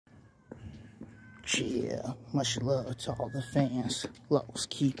Yeah, much love to all the fans. LOCS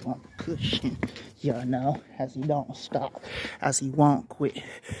keep on pushing, you know, as he don't stop, as he won't quit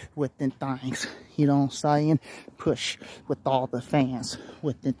with them things. You know what I'm saying? Push with all the fans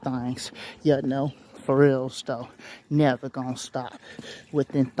with them things, you know, for real though. Never gonna stop with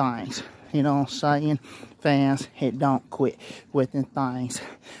them things. You know what I'm saying? Fans, it don't quit with them things.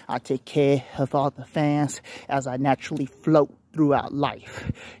 I take care of all the fans as I naturally float throughout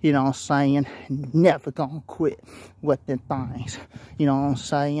life. You know what I'm saying? Never gonna quit with them things. You know what I'm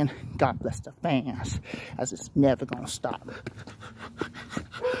saying? God bless the fans, as it's never gonna stop.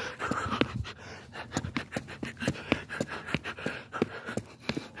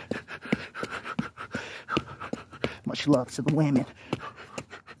 Much love to the women.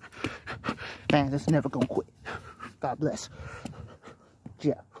 Fans, it's never gonna quit. God bless.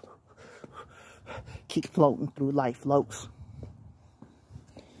 Yeah. Keep floating through life, LOCS.